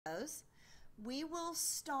those. We will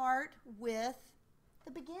start with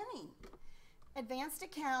the beginning, advanced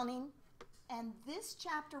accounting, and this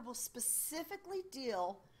chapter will specifically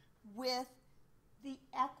deal with the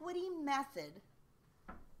equity method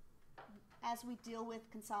as we deal with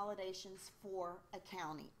consolidations for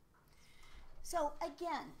accounting. So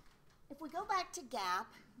again, if we go back to GAAP,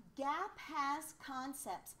 GAAP has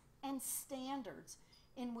concepts and standards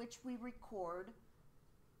in which we record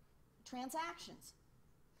transactions.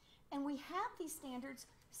 And we have these standards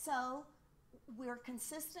so we're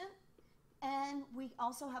consistent, and we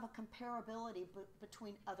also have a comparability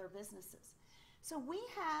between other businesses. So we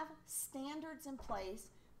have standards in place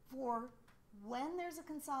for when there's a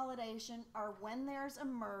consolidation or when there's a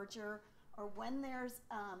merger or when there's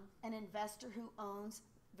an investor who owns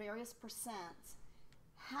various percents,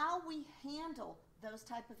 how we handle those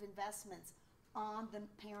type of investments on the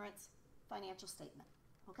parent's financial statement,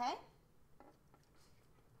 okay?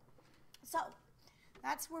 So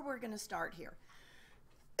that's where we're going to start here.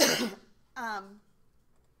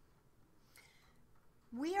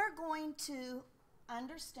 We are going to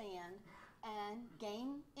understand and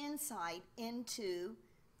gain insight into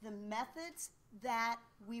the methods that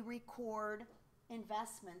we record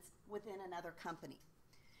investments within another company.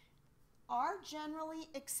 Our generally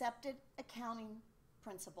accepted accounting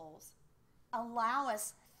principles allow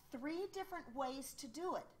us 3 different ways to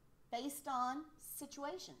do it based on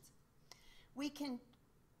situations. We can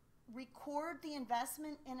record the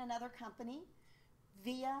investment in another company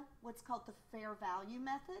via what's called the fair value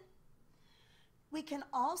method. We can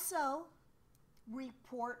also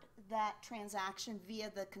report that transaction via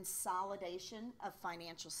the consolidation of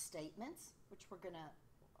financial statements, which we're going to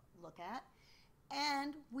look at.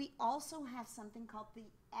 And we also have something called the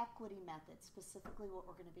equity method, specifically what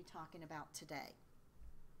we're going to be talking about today.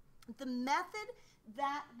 The method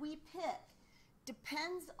that we pick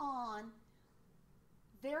depends on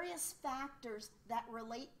various factors that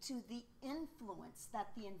relate to the influence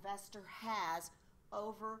that the investor has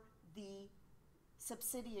over the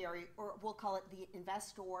subsidiary, or we'll call it the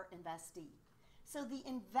investor-investee. So the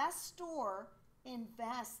investor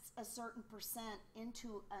invests a certain percent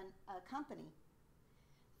into a company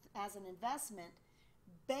as an investment.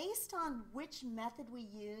 Based on which method we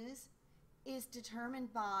use is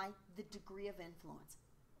determined by the degree of influence.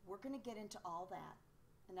 We're going to get into all that.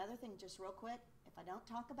 Another thing, just real quick, if I don't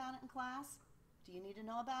talk about it in class, do you need to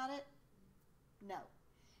know about it? No.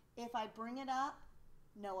 If I bring it up,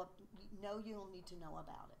 no, you'll need to know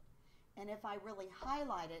about it. And if I really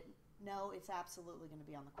highlight it, no, it's absolutely going to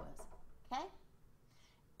be on the quiz. Okay?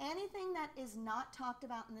 Anything that is not talked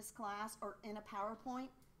about in this class or in a PowerPoint,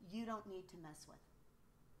 you don't need to mess with.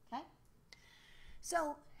 Okay?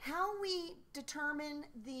 So how we determine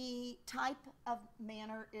the type of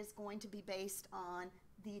manner is going to be based on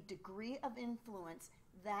the degree of influence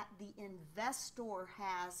that the investor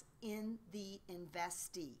has in the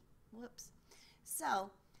investee. Whoops.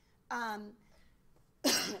 So,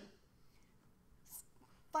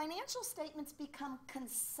 financial statements become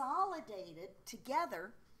consolidated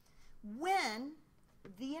together when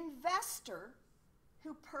the investor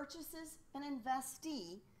who purchases an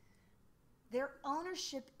investee, their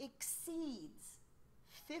ownership exceeds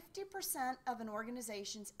 50% of an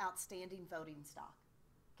organization's outstanding voting stock.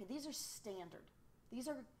 Okay, these are standard. These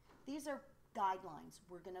are guidelines.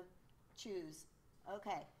 We're going to choose.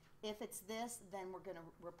 Okay, if it's this, then we're going to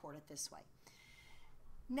report it this way.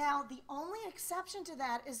 Now, the only exception to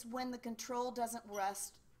that is when the control doesn't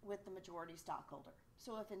rest with the majority stockholder.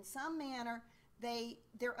 So if in some manner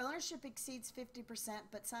their ownership exceeds 50%,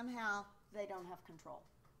 but somehow they don't have control.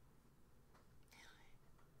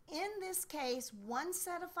 In this case, one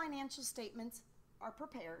set of financial statements are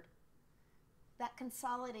prepared that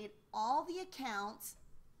consolidate all the accounts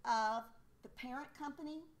of the parent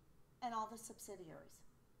company and all the subsidiaries.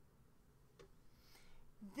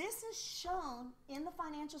 This is shown in the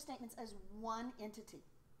financial statements as one entity,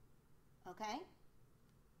 okay?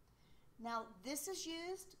 Now, this is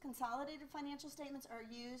used, consolidated financial statements are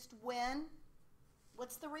used when,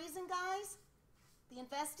 what's the reason, guys? The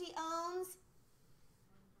investee owns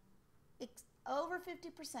over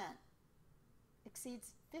 50%,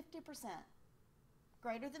 exceeds 50%,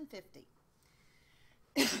 greater than 50.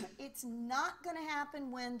 It's not going to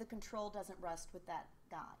happen when the control doesn't rest with that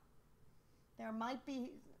guy. There might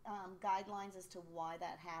be guidelines as to why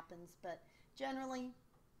that happens, but generally,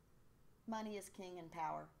 money is king and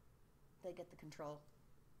power. They get the control.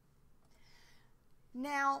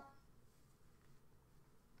 Now,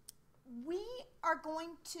 we are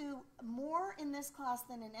going to, more in this class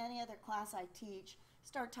than in any other class I teach,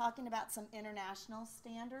 start talking about some international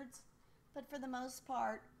standards. But for the most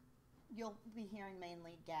part, you'll be hearing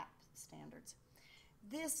mainly GAAP standards.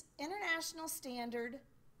 This International Standard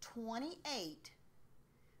 28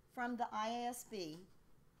 from the IASB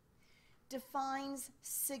defines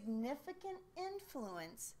significant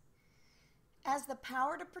influence as the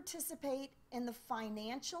power to participate in the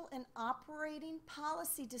financial and operating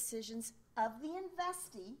policy decisions of the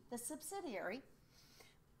investee, the subsidiary,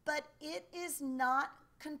 but it is not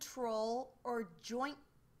control or joint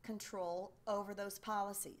control over those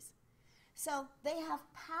policies. So they have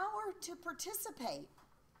power to participate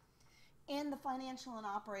in the financial and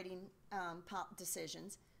operating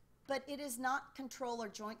decisions, but it is not control or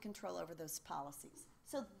joint control over those policies.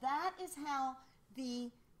 So that is how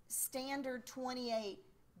the Standard 28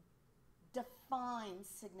 defines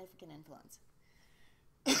significant influence.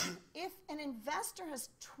 If an investor has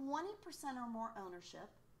 20% or more ownership,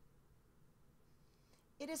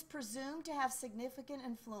 it is presumed to have significant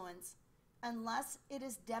influence unless it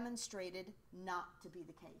is demonstrated not to be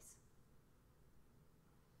the case.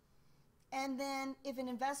 And then if an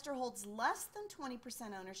investor holds less than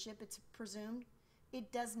 20% ownership, it's presumed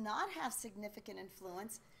it does not have significant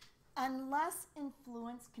influence unless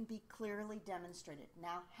influence can be clearly demonstrated.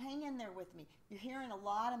 Now, hang in there with me. You're hearing a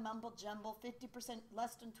lot of mumble jumble, 50%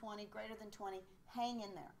 less than 20, greater than 20. Hang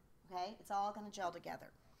in there, okay? It's all going to gel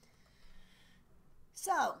together.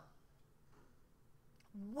 So,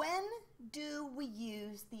 when do we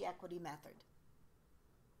use the equity method?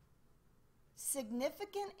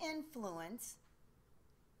 Significant influence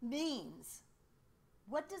means,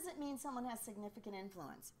 what does it mean someone has significant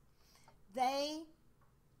influence? They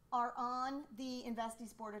are on the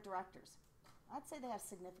investee's board of directors. I'd say they have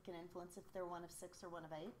significant influence if they're one of 6 or one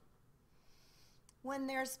of 8. When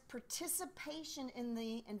there's participation in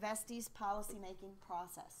the investee's policymaking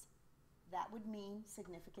process, that would mean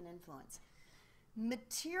significant influence.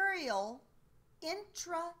 Material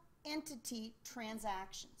intra-entity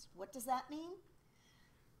transactions. What does that mean?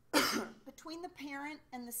 Between the parent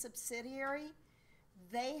and the subsidiary,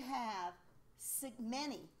 they have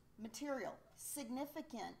many material,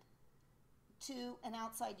 significant to an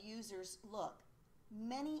outside user's look,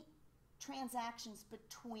 many transactions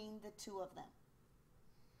between the two of them.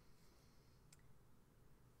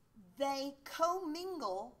 They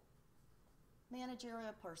commingle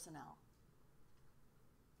managerial personnel.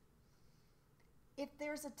 If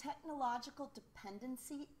there's a technological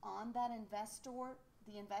dependency on that investor,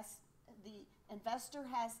 the investor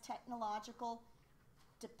has technological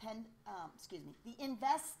the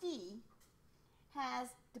investee has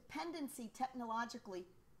dependency technologically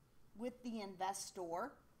with the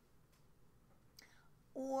investor,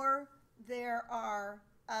 or there are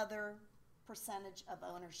other percentage of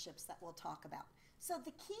ownerships that we'll talk about. So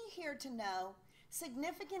the key here to know,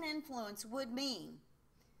 significant influence would mean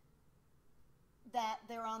that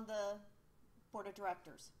they're on the board of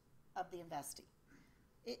directors of the investee.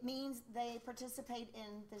 It means they participate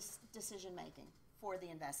in this decision making for the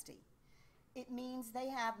investee. It means they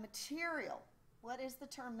have material. What is the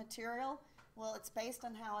term material? Well, it's based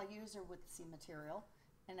on how a user would see material,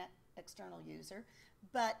 an external user,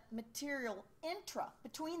 but material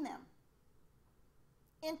between them.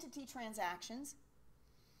 Entity transactions.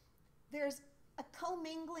 There's a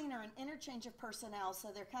commingling or an interchange of personnel, so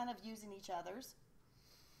they're kind of using each other's.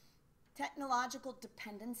 Technological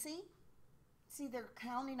dependency. See, they're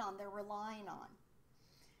counting on, they're relying on.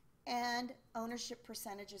 And ownership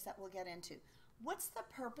percentages that we'll get into. What's the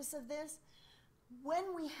purpose of this?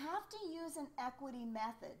 When we have to use an equity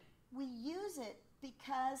method, we use it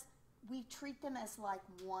because we treat them as like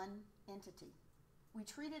one entity. We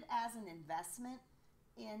treat it as an investment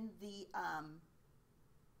in the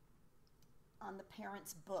on the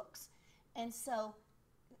parent's books. And so,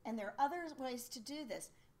 and there are other ways to do this,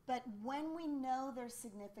 but when we know there's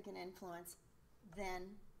significant influence, then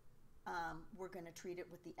we're going to treat it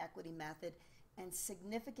with the equity method, and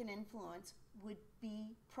significant influence would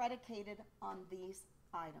be predicated on these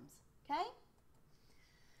items, okay?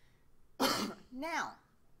 Now,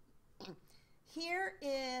 here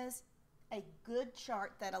is a good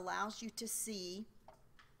chart that allows you to see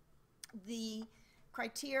the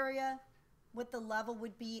criteria, what the level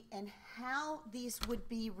would be, and how these would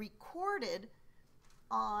be recorded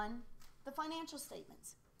on the financial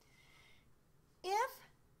statements. If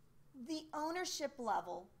the ownership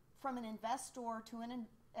level from an investor to an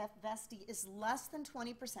investee is less than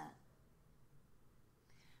 20%,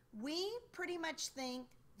 we pretty much think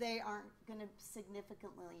they aren't going to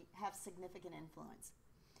have significant influence.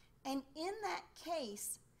 And in that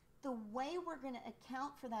case, the way we're going to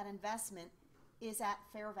account for that investment is at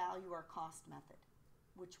fair value or cost method,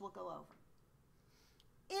 which we'll go over.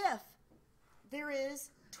 If there is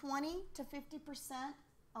 20 to 50%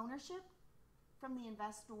 ownership from the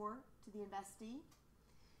investor to the investee.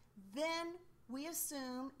 Then we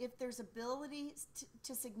assume if there's ability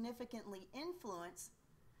to significantly influence,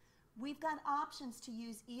 we've got options to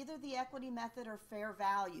use either the equity method or fair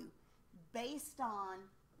value based on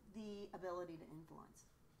the ability to influence.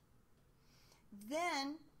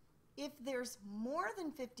 Then, if there's more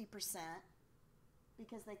than 50%,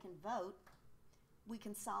 because they can vote, we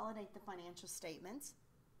consolidate the financial statements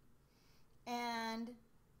and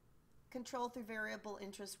control through variable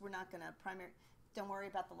interest. We're not going to don't worry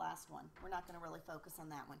about the last one. We're not going to really focus on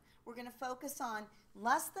that one. We're going to focus on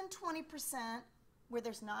less than 20% where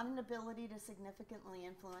there's not an ability to significantly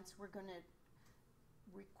influence. We're going to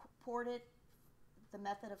report it the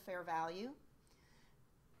method of fair value.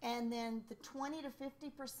 And then the 20 to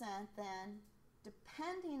 50% then,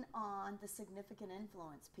 depending on the significant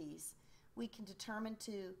influence piece, we can determine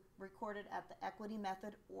to record it at the equity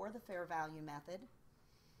method or the fair value method.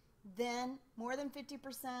 Then more than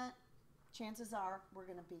 50%, chances are we're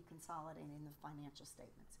going to be consolidating the financial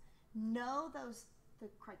statements. Know the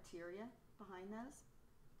criteria behind those.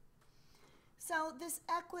 So this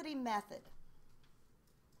equity method,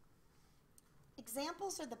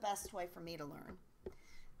 examples are the best way for me to learn.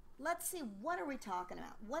 Let's see, what are we talking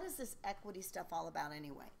about? What is this equity stuff all about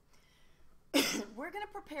anyway? We're going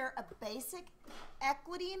to prepare a basic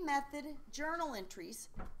equity method journal entries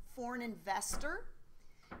for an investor,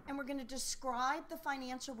 and we're going to describe the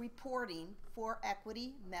financial reporting for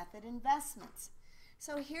equity method investments.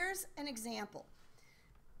 So here's an example.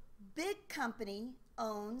 Big company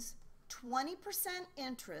owns 20%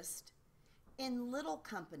 interest in little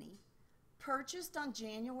company, purchased on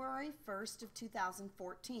January 1st of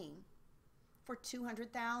 2014 for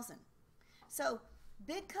 $200,000. So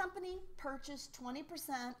big company purchased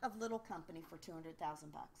 20% of little company for $200,000.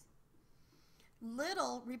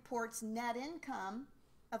 Little reports net income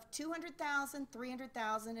of $200,000,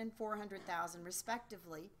 $300,000, and $400,000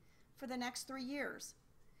 respectively for the next 3 years.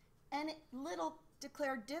 And Little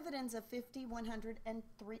declared dividends of $50,000, $100,000, and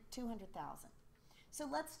 $200,000. So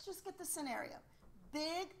let's just get the scenario.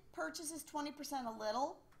 Big purchases 20% of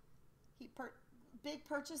Little. Big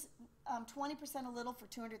purchase 20% of Little for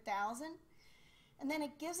 $200,000. And then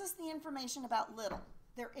it gives us the information about Little,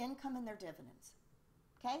 their income and their dividends.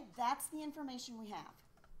 Okay, that's the information we have.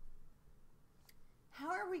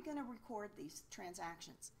 How are we going to record these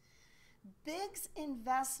transactions? Big's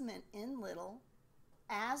investment in Little,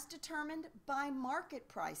 as determined by market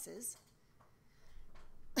prices,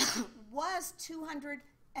 was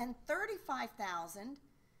 $235,000,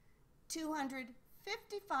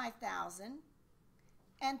 $255,000,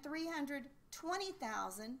 and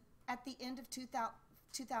 $320,000 at the end of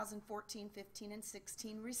 2014, 15, and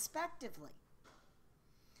 16, respectively.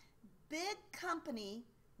 Big company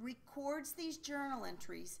records these journal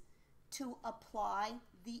entries to apply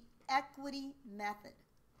the equity method.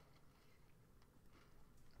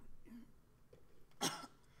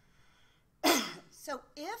 So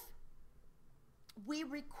if we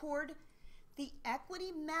record the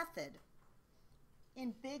equity method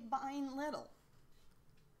in Big buying Little,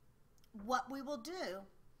 what we will do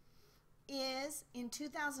is in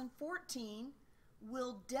 2014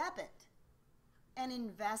 we'll debit an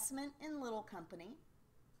investment in Little company,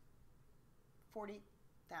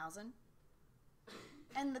 $40,000,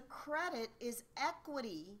 and the credit is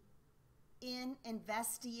equity in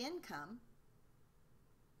investee income.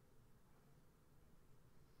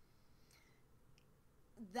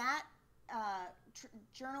 That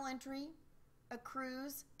journal entry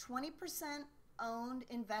accrues 20% owned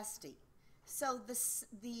investee. So the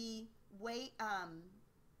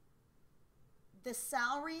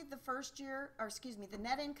salary the first year, or excuse me, the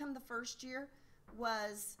net income the first year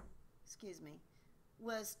was,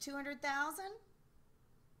 was $200,000.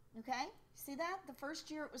 Okay, see that? The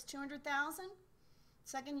first year it was $200,000.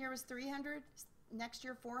 Second year was $300,000. Next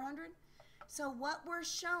year $400,000. So what we're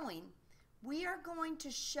showing, we are going to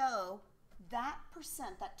show that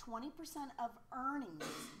percent, that 20% of earnings,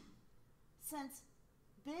 since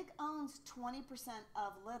Big owns 20%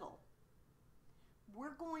 of Little,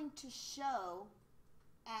 we're going to show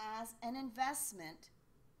as an investment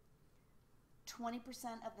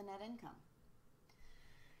 20% of the net income.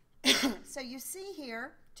 So you see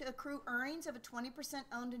here, to accrue earnings of a 20%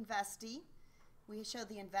 owned investee, we show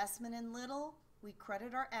the investment in Little, we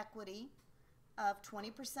credit our equity of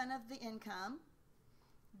 20% of the income.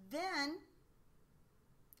 Then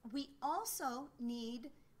we also need,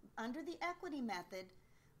 under the equity method,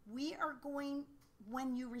 we are going,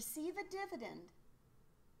 when you receive a dividend,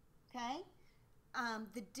 okay,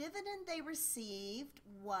 the dividend they received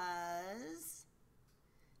was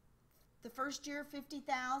The first year,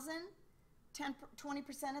 50,000,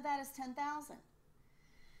 20% of that is 10,000.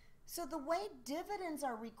 So the way dividends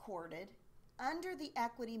are recorded under the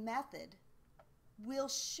equity method will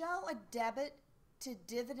show a debit to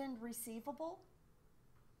dividend receivable.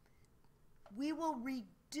 We will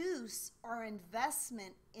reduce our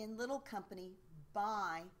investment in little company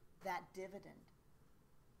by that dividend.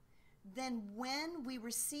 Then when we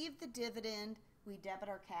receive the dividend, we debit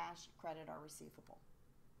our cash, credit our receivable.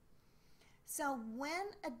 So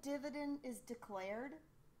when a dividend is declared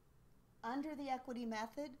under the equity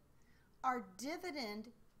method, our dividend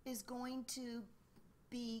is going to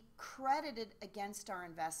be credited against our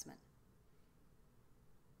investment.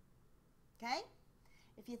 Okay?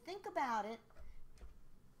 If you think about it,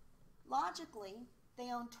 logically,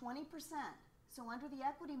 they own 20%. So under the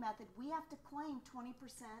equity method, we have to claim 20%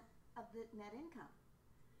 of the net income.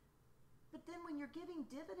 But then when you're giving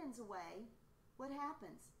dividends away, what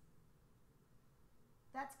happens?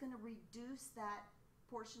 That's going to reduce that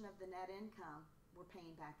portion of the net income we're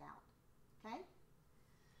paying back out. Okay?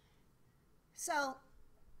 So,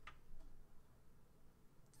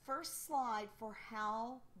 first slide for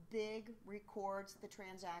how big records the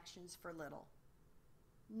transactions for little.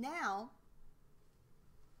 Now,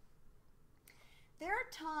 there are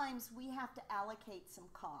times we have to allocate some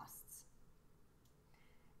costs.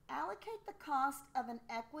 Allocate the cost of an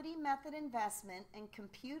equity method investment and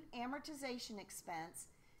compute amortization expense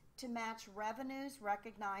to match revenues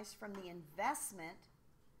recognized from the investment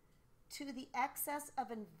to the excess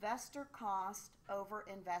of investor cost over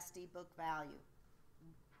investee book value.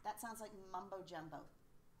 That sounds like mumbo jumbo,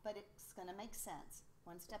 but it's going to make sense,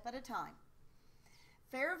 one step at a time.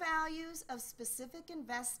 Fair values of specific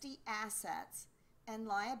investee assets and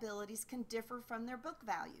liabilities can differ from their book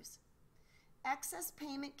values. Excess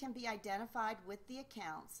payment can be identified with the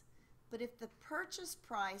accounts, but if the purchase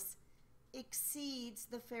price exceeds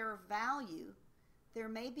the fair value, there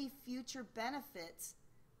may be future benefits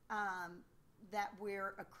that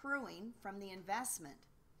we're accruing from the investment.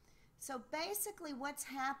 So basically what's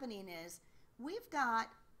happening is we've got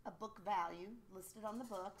a book value listed on the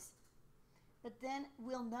books, but then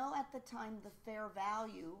we'll know at the time the fair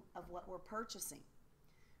value of what we're purchasing.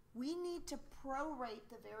 We need to prorate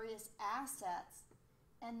the various assets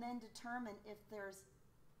and then determine if there's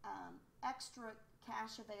extra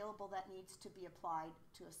cash available that needs to be applied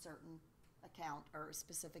to a certain account or a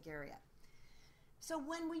specific area. So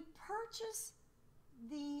when we purchase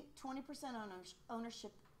the 20%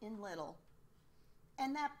 ownership in little,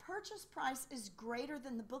 and that purchase price is greater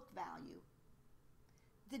than the book value,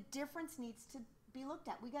 the difference needs to be looked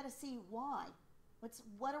at. We got to see why.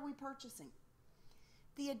 What are we purchasing?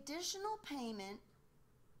 The additional payment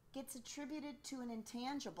gets attributed to an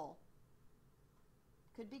intangible.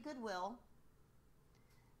 Could be goodwill.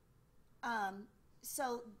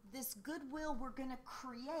 So this goodwill we're going to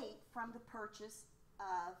create from the purchase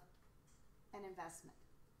of an investment.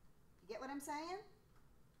 You get what I'm saying?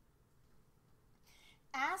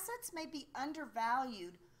 Assets may be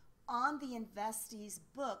undervalued on the investee's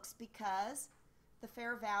books because the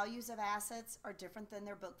fair values of assets are different than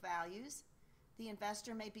their book values. The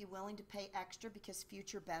investor may be willing to pay extra because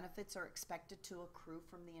future benefits are expected to accrue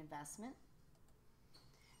from the investment.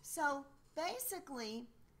 So basically,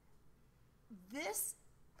 this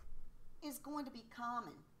is going to be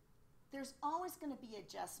common. There's always going to be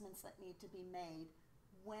adjustments that need to be made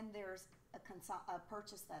when there's a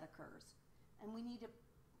purchase that occurs. And we need to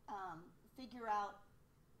figure out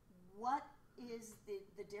what is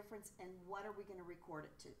the difference and what are we going to record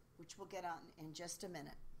it to, which we'll get on in just a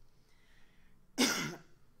minute.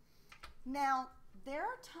 Now, there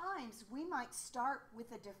are times we might start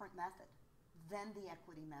with a different method than the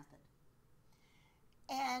equity method.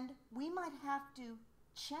 And we might have to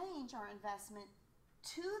change our investment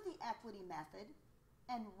to the equity method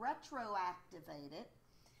and retroactivate it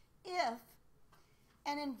if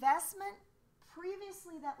an investment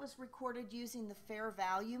previously that was recorded using the fair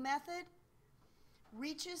value method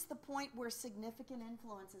reaches the point where significant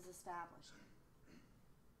influence is established.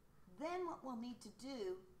 Then what we'll need to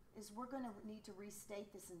do is we're going to need to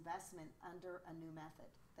restate this investment under a new method,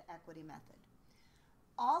 the equity method.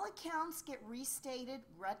 All accounts get restated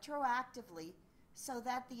retroactively so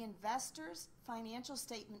that the investor's financial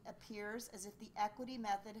statement appears as if the equity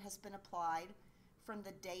method has been applied from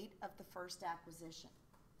the date of the first acquisition.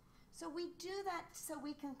 So we do that so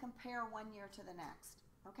we can compare one year to the next,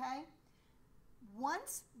 okay?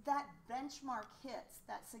 Once that benchmark hits,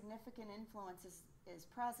 that significant influence is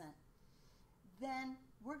present, then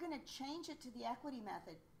we're going to change it to the equity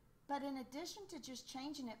method. But in addition to just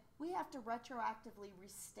changing it, we have to retroactively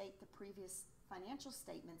restate the previous financial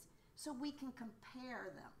statements so we can compare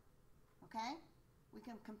them, okay? We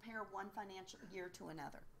can compare one financial year to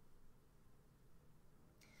another.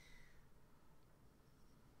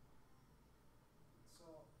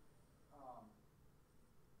 So,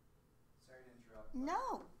 sorry to interrupt.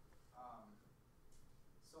 No.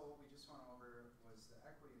 So what we just went over was the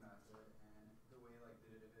equity method and the way like the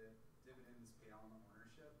dividends paid on the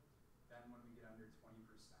ownership. Then when we get under 20%,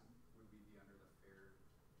 would we be under the fair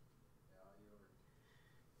value or?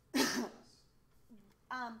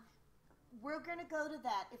 We're going to go to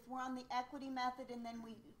that. If we're on the equity method and then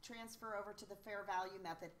we transfer over to the fair value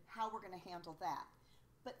method, how we're going to handle that.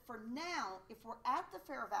 But for now, if we're at the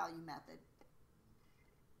fair value method,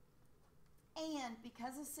 and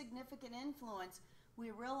because of significant influence, we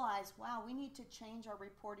realize, wow, we need to change our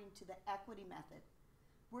reporting to the equity method.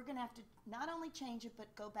 We're going to have to not only change it,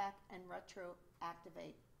 but go back and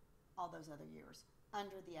retroactivate all those other years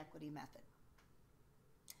under the equity method.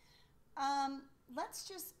 Let's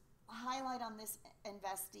just highlight on this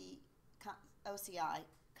investee OCI,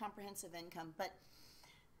 comprehensive income, but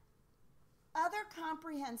other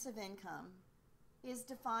comprehensive income is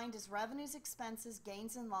defined as revenues, expenses,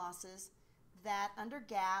 gains, and losses that under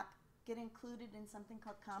GAAP get included in something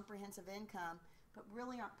called comprehensive income, but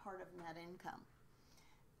really aren't part of net income.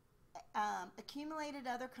 Accumulated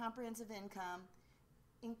other comprehensive income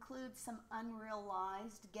includes some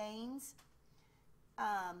unrealized gains,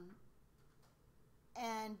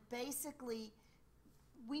 and basically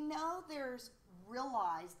we know there's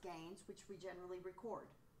realized gains, which we generally record.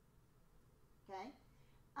 Okay?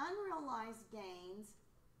 Unrealized gains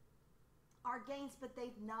are gains, but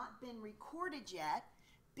they've not been recorded yet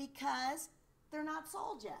because they're not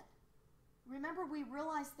sold yet. Remember, we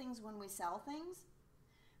realize things when we sell things,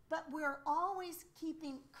 but we're always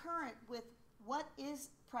keeping current with what is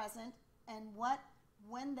present and what,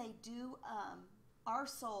 when they are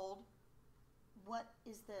sold, what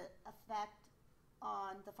is the effect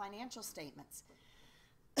on the financial statements.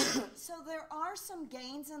 So there are some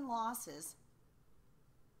gains and losses.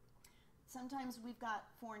 Sometimes we've got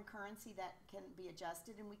foreign currency that can be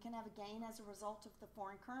adjusted, and we can have a gain as a result of the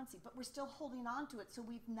foreign currency, but we're still holding on to it, so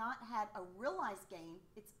we've not had a realized gain,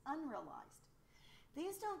 it's unrealized.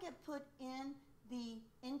 These don't get put in the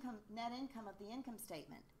net income of the income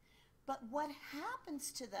statement. But what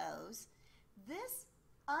happens to those, this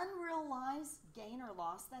unrealized gain or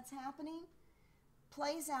loss that's happening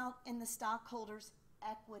plays out in the stockholders'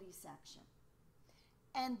 equity section.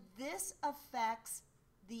 And this affects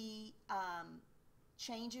the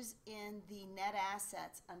changes in the net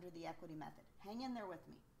assets under the equity method. Hang in there with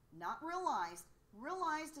me. Not realized.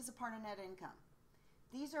 Realized is a part of net income.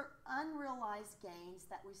 These are unrealized gains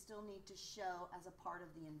that we still need to show as a part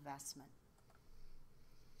of the investment.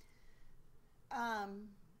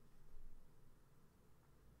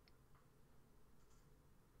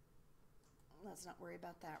 Let's not worry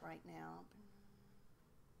about that right now.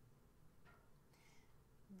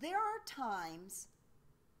 There are times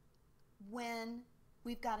when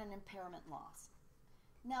we've got an impairment loss.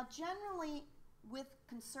 Now, generally, with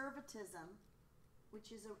conservatism,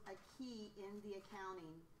 which is a key in the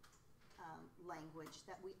accounting language,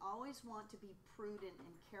 that we always want to be prudent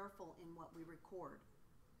and careful in what we record.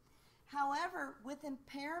 However, with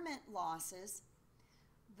impairment losses,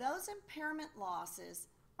 those impairment losses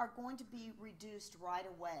are going to be reduced right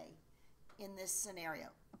away in this scenario.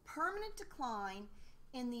 A permanent decline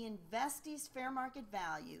in the investee's fair market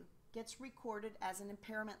value gets recorded as an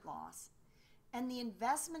impairment loss, and the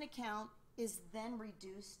investment account is then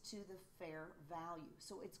reduced to the fair value.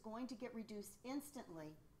 So it's going to get reduced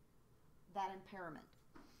instantly, that impairment.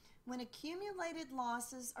 When accumulated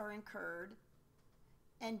losses are incurred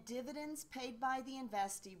and dividends paid by the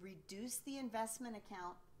investee reduce the investment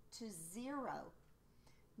account to zero,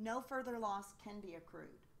 no further loss can be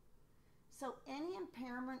accrued. So any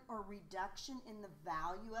impairment or reduction in the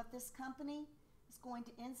value of this company is going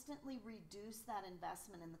to instantly reduce that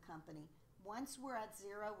investment in the company. Once we're at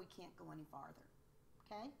zero, we can't go any farther.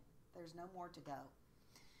 Okay? There's no more to go.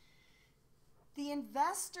 The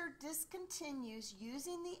investor discontinues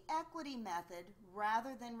using the equity method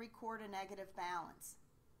rather than record a negative balance.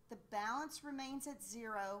 The balance remains at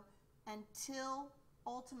zero until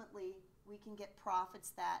ultimately we can get profits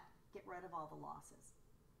that get rid of all the losses.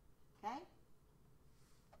 Okay?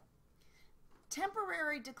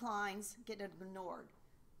 Temporary declines get ignored,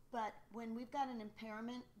 but when we've got an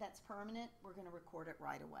impairment that's permanent, we're going to record it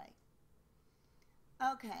right away.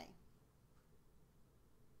 Okay.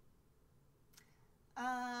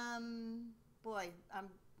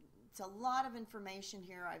 It's a lot of information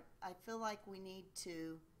here. I feel like we need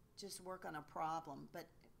to just work on a problem, but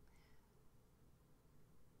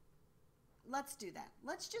let's do that.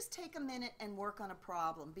 Let's just take a minute and work on a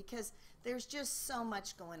problem because there's just so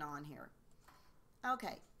much going on here.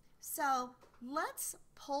 Okay, so let's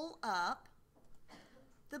pull up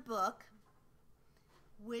the book,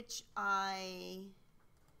 which I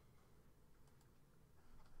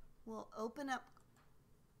will open up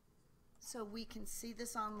so we can see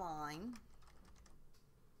this online.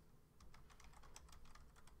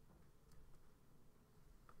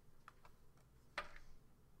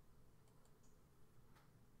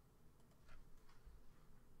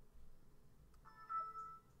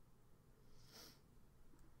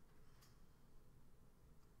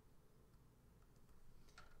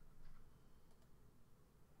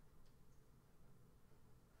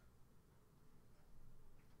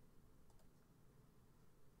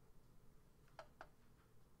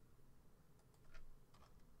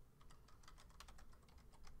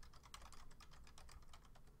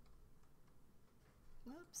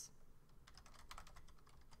 Oops.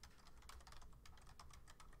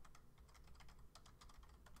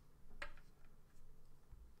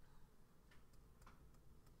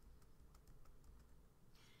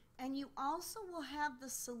 And you also will have the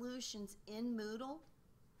solutions in Moodle,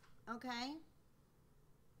 okay?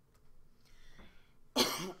 It's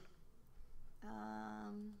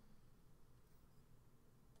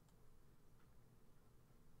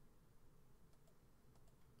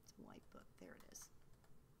a white book, there it is.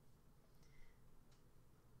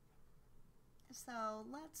 So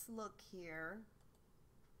let's look here.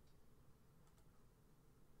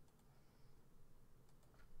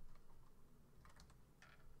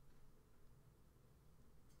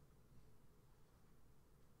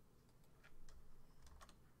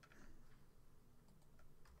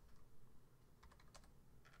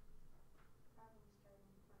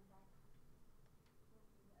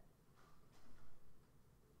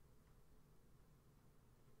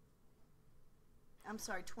 I'm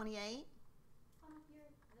sorry, 28?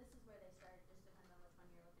 This is where they started, just depends on which one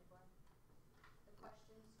you're looking for. The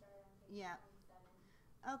questions start on page Yeah.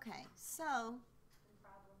 27. Okay, so And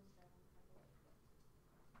problems start on 28.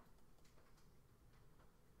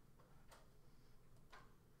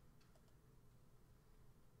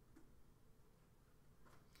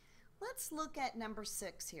 let's look at number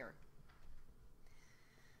 6 here.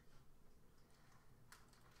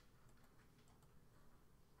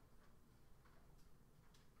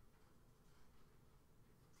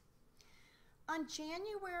 On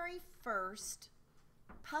January 1st,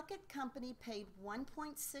 Puckett Company paid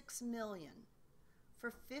 $1.6 million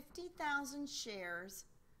for 50,000 shares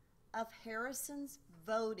of Harrison's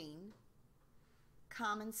voting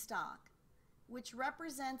common stock, which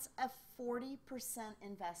represents a 40%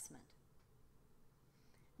 investment.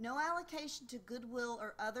 No allocation to goodwill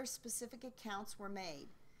or other specific accounts were made.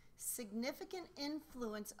 Significant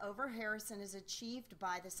influence over Harrison is achieved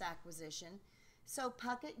by this acquisition, so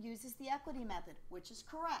Puckett uses the equity method, which is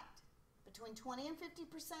correct. Between 20 and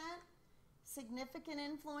 50%, significant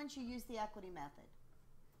influence, you use the equity method.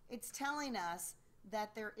 It's telling us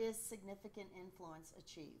that there is significant influence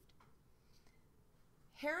achieved.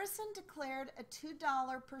 Harrison declared a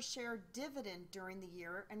 $2 per share dividend during the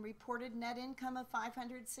year and reported net income of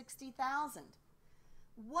 $560,000.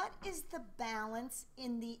 What is the balance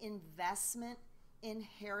in the investment in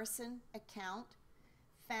Harrison account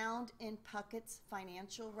found in Puckett's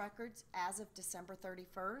financial records as of December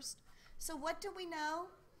 31st? So what do we know?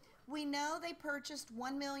 We know they purchased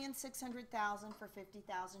 $1,600,000 for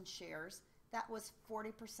 50,000 shares. That was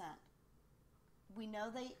 40%. We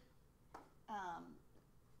know they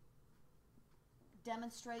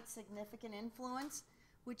demonstrate significant influence,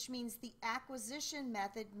 which means the acquisition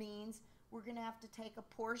method means we're going to have to take a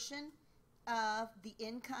portion of the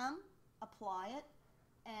income, apply it,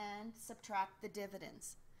 and subtract the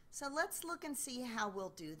dividends. So let's look and see how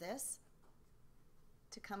we'll do this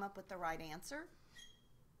to come up with the right answer.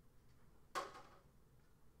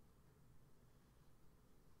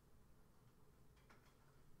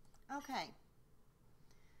 Okay,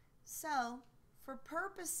 so for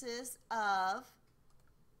purposes of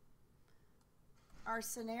our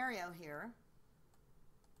scenario here,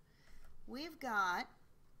 we've got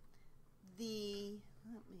the,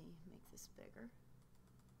 let me make this bigger.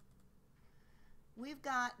 We've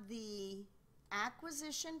got the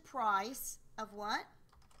acquisition price of what?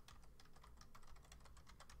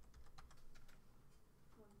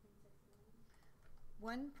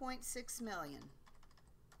 1.6 million.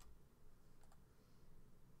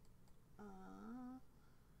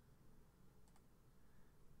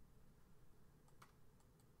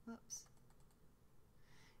 Whoops.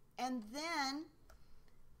 And then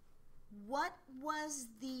What was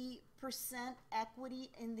the percent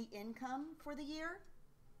equity in the income for the year?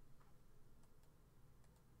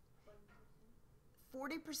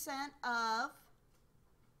 40% of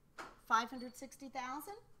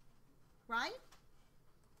 560,000, right?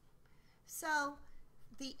 So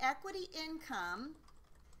the equity income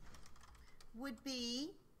would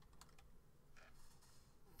be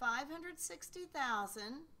 560,000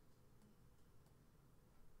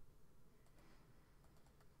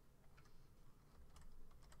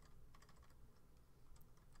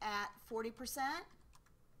 at 40%,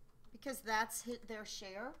 because that's their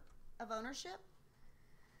share of ownership.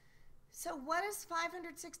 So what is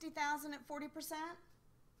 560,000 at 40%?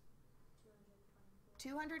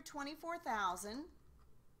 224,000.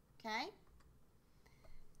 Okay?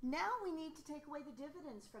 Now we need to take away the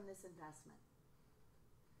dividends from this investment.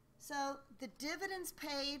 So the dividends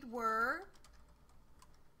paid were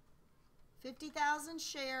 50,000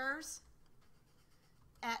 shares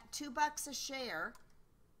at $2 a share,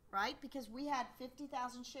 right? Because we had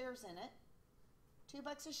 50,000 shares in it.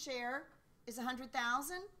 $2 a share is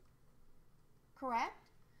 100,000, correct?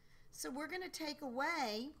 So we're going to take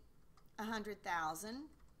away 100,000.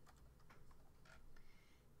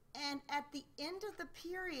 And at the end of the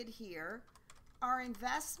period here, our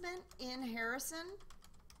investment in Harrison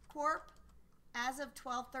Corp as of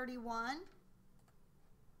 12/31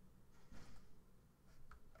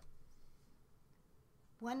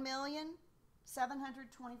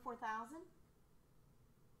 $1,724,000.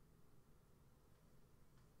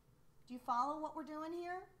 Do you follow what we're doing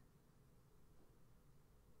here?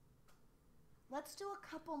 Let's do a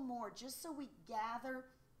couple more just so we gather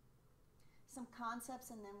some concepts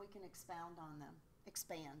and then we can expound on them.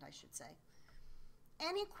 Expand, I should say.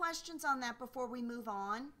 Any questions on that before we move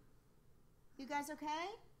on? You guys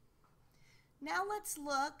okay? Now let's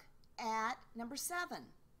look at number 7.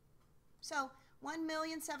 So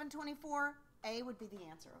 1,724,000, A would be the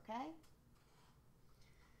answer, okay?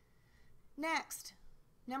 Next,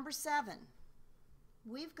 number 7.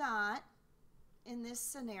 We've got, in this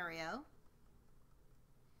scenario,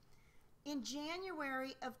 in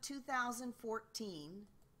January of 2014,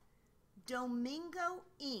 Domingo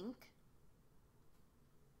Inc.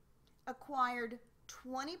 acquired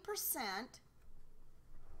 20%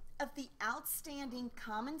 of the outstanding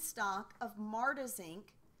common stock of Marta's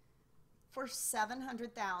Inc. for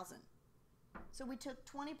 $700,000. So we took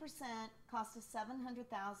 20%, cost us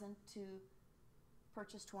 $700,000 to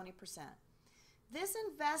purchase 20%. This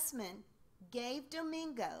investment gave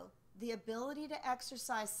Domingo the ability to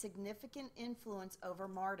exercise significant influence over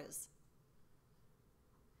Marta's.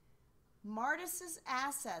 Marta's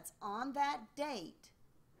assets on that date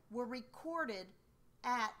were recorded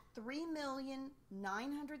at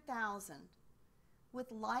 $3,900,000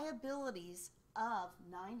 with liabilities of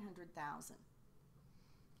 $900,000.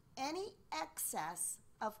 Any excess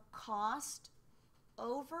of cost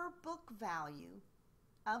over book value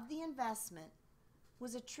of the investment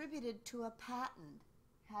was attributed to a patent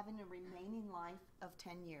having a remaining life of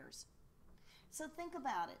 10 years. So think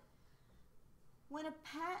about it. When a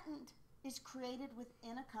patent is created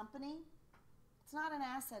within a company, it's not an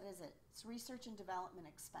asset, is it? It's research and development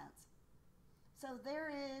expense. So there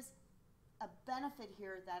is a benefit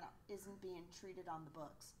here that isn't being treated on the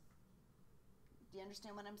books. Do you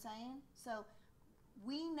understand what I'm saying? So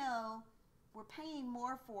we know we're paying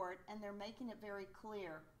more for it, and they're making it very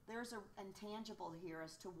clear. There's an intangible here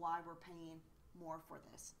as to why we're paying more for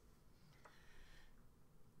this.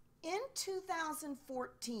 In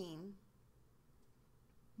 2014,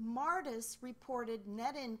 Marta's reported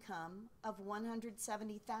net income of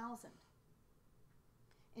 $170,000.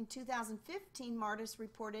 In 2015, Marta's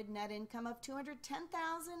reported net income of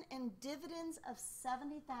 $210,000 and dividends of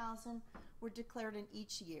 $70,000 were declared in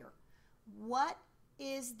each year. What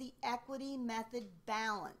is the equity method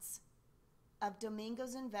balance of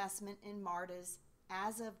Domingo's investment in Marta's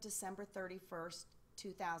as of December 31st,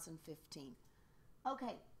 2015?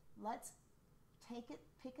 Okay, let's pick it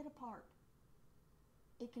apart.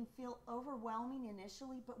 It can feel overwhelming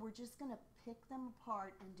initially, but we're just going to pick them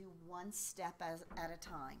apart and do one step at a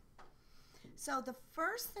time. So the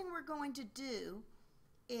first thing we're going to do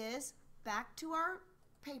is, back to our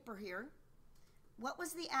paper here, what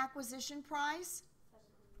was the acquisition price?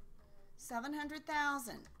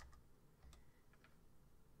 $700,000.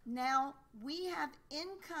 Now, we have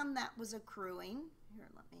income that was accruing. Here,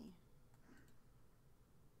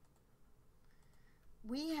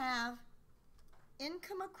 we have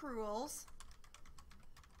income accruals.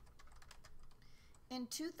 In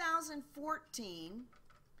 2014,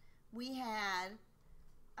 we had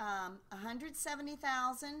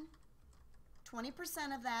 $170,000,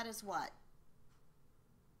 20% of that is what?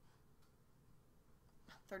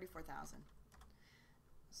 34,000.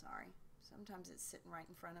 Sorry. Sometimes it's sitting right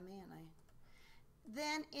in front of me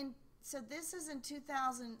and so this is in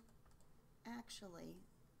 2000, actually.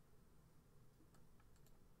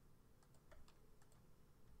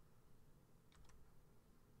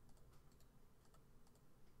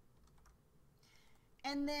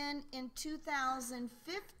 And then in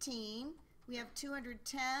 2015, we have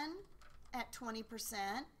 210 at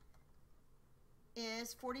 20%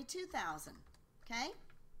 is 42,000. Okay?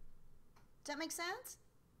 Does that make sense?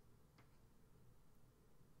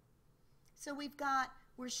 So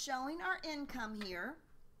we're showing our income here,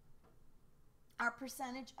 our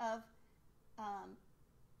percentage of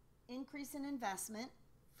increase in investment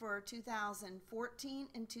for 2014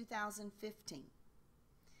 and 2015.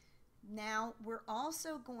 Now we're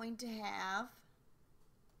also going to have,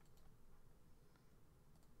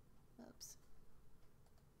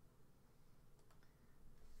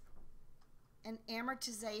 an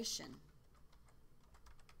amortization.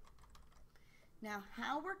 Now,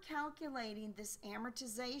 how we're calculating this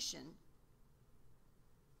amortization,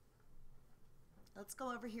 let's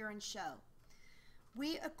go over here and show.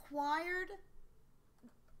 We acquired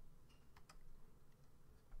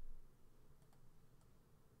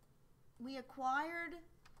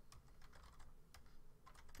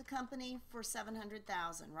the company for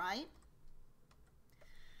 $700,000, right?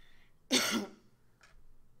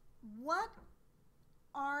 What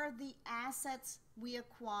are the assets we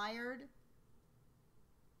acquired?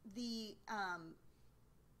 The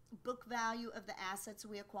book value of the assets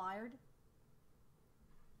we acquired?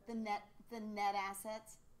 The net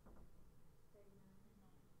assets?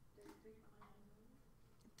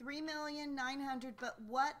 $3,900,000, but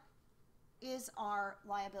what is our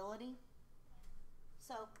liability?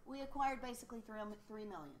 So we acquired basically $3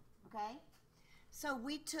 million, okay? So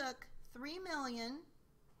we took $3 million.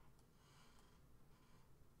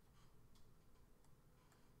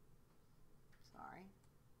 Sorry.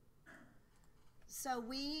 So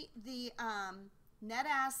the net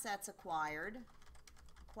assets acquired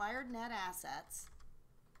net assets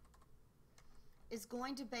is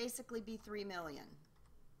going to basically be $3 million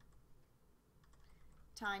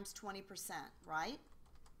times 20%, right?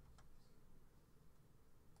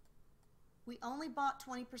 We only bought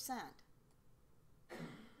 20%,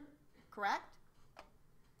 correct?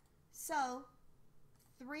 So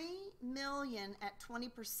 3 million at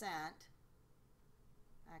 20%,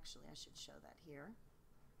 actually I should show that here.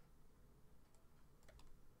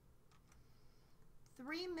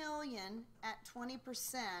 3 million at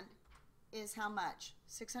 20% is how much?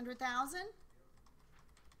 600,000?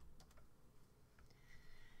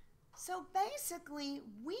 So basically,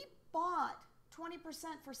 we bought 20%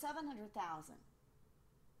 for 700,000.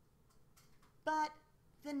 But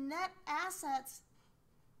the net assets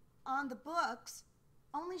on the books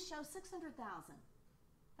only show 600,000.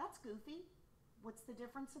 That's goofy. What's the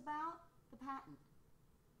difference about? The patent.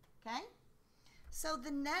 Okay? So the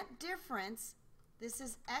net difference, this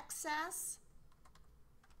is excess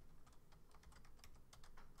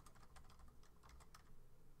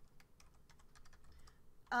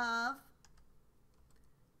of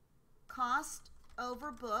cost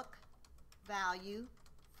over book value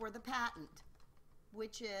for the patent,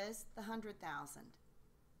 which is the 100,000.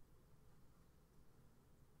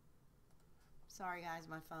 Sorry guys,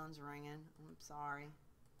 my phone's ringing. I'm sorry.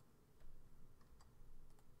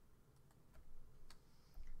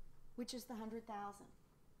 Which is the 100,000.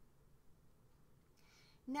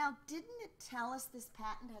 Now, didn't it tell us this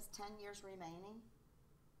patent has 10 years remaining?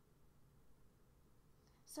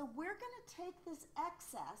 So we're going to take this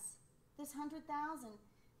excess, this 100,000,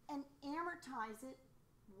 and amortize it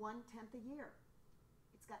 1/10 a year.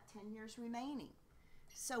 It's got 10 years remaining.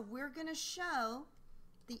 So we're going to show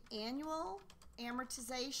the annual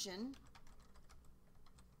amortization,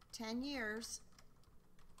 10 years,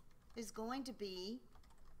 is going to be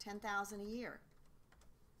 $10,000 a year.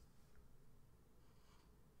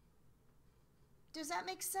 Does that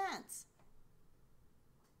make sense?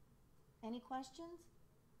 Any questions?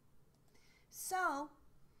 So,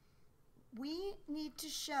 we need to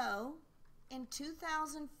show in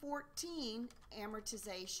 2014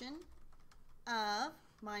 amortization of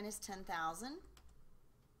minus 10,000.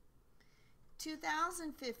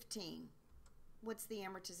 2015, what's the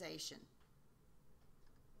amortization?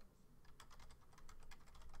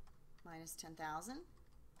 Minus 10,000.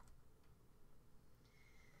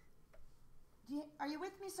 Are you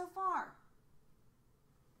with me so far?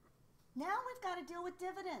 Now we've got to deal with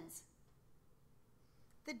dividends.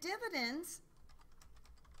 The dividends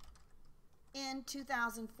in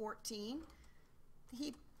 2014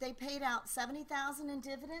 they paid out $70,000 in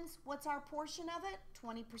dividends. What's our portion of it?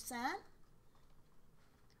 20%,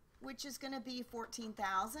 which is going to be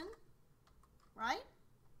 $14,000, right?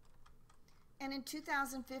 And in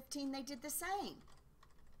 2015, they did the same.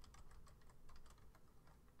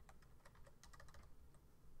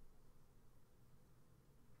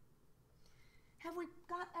 Have we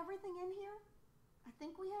got everything in here? I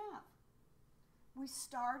think we have. We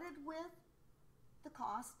started with the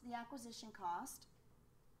cost, the acquisition cost.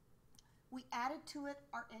 We added to it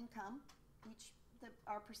our income,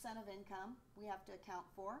 our percent of income we have to account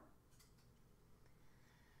for.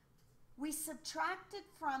 We subtracted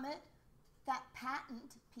from it that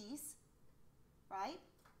patent piece, right,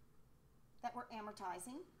 that we're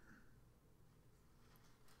amortizing.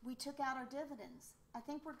 We took out our dividends. I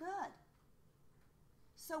think we're good.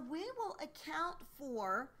 So we will account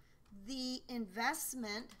for the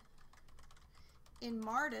investment in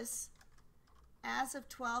Martis as of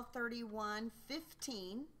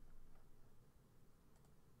 12/31/15.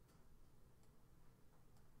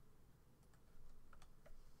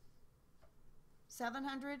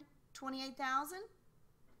 $728,000.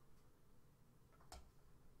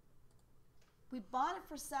 We bought it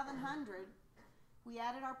for $700. We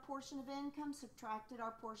added our portion of income, subtracted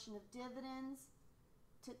our portion of dividends,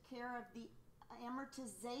 took care of the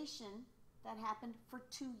amortization that happened for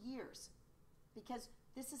 2 years, because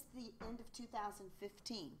this is the end of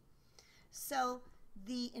 2015. So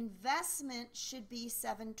the investment should be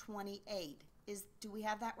 $728. Do we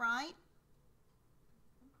have that right?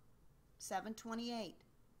 $728.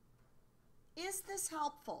 Is this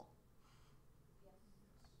helpful?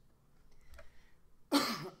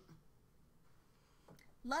 Yes.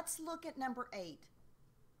 Let's look at number 8.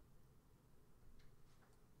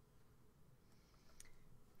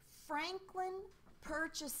 Franklin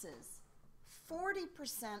purchases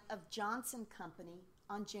 40% of Johnson Company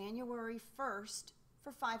on January 1st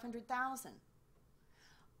for $500,000.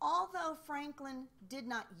 Although Franklin did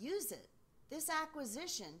not use it, this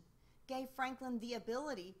acquisition gave Franklin the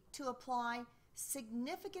ability to apply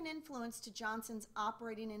significant influence to Johnson's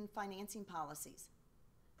operating and financing policies.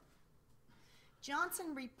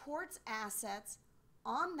 Johnson reports assets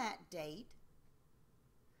on that date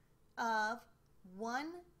of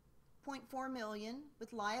 $1.4 million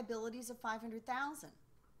with liabilities of $500,000.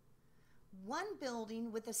 One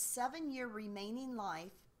building with a 7-year remaining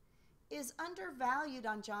life is undervalued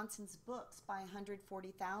on Johnson's books by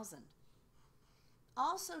 $140,000.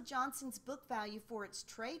 Also, Johnson's book value for its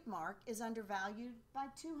trademark is undervalued by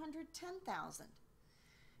 $210,000.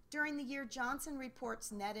 During the year, Johnson reports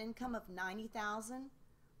net income of $90,000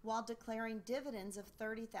 while declaring dividends of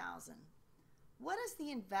 $30,000. What is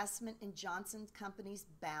the investment in Johnson Company's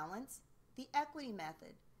balance, the equity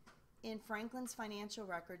method, in Franklin's financial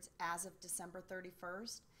records as of December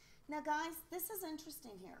 31st? Now, guys, this is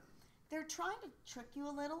interesting here. They're trying to trick you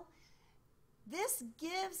a little. This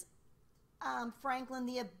gives Franklin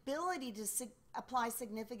the ability to apply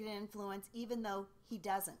significant influence even though he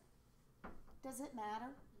doesn't. Does it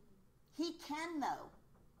matter? He can, though,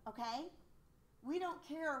 okay? We don't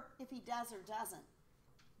care if he does or doesn't.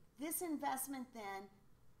 This investment then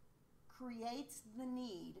creates the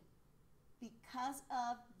need, because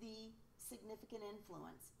of the significant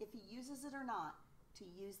influence, if he uses it or not, to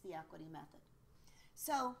use the equity method.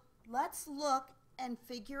 So let's look and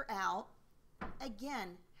figure out,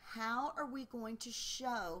 again, how are we going to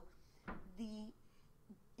show the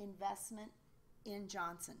investment in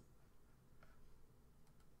Johnson?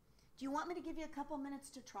 Do you want me to give you a couple minutes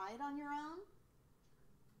to try it on your own?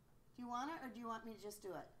 Do you want it, or do you want me to just do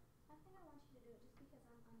it? I think I want you to do it just because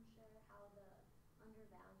I'm unsure how the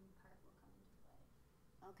undervalued part will come into play.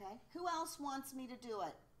 Okay. Who else wants me to do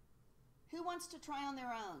it? Who wants to try on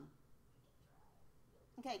their own?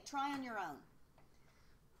 Okay, try on your own.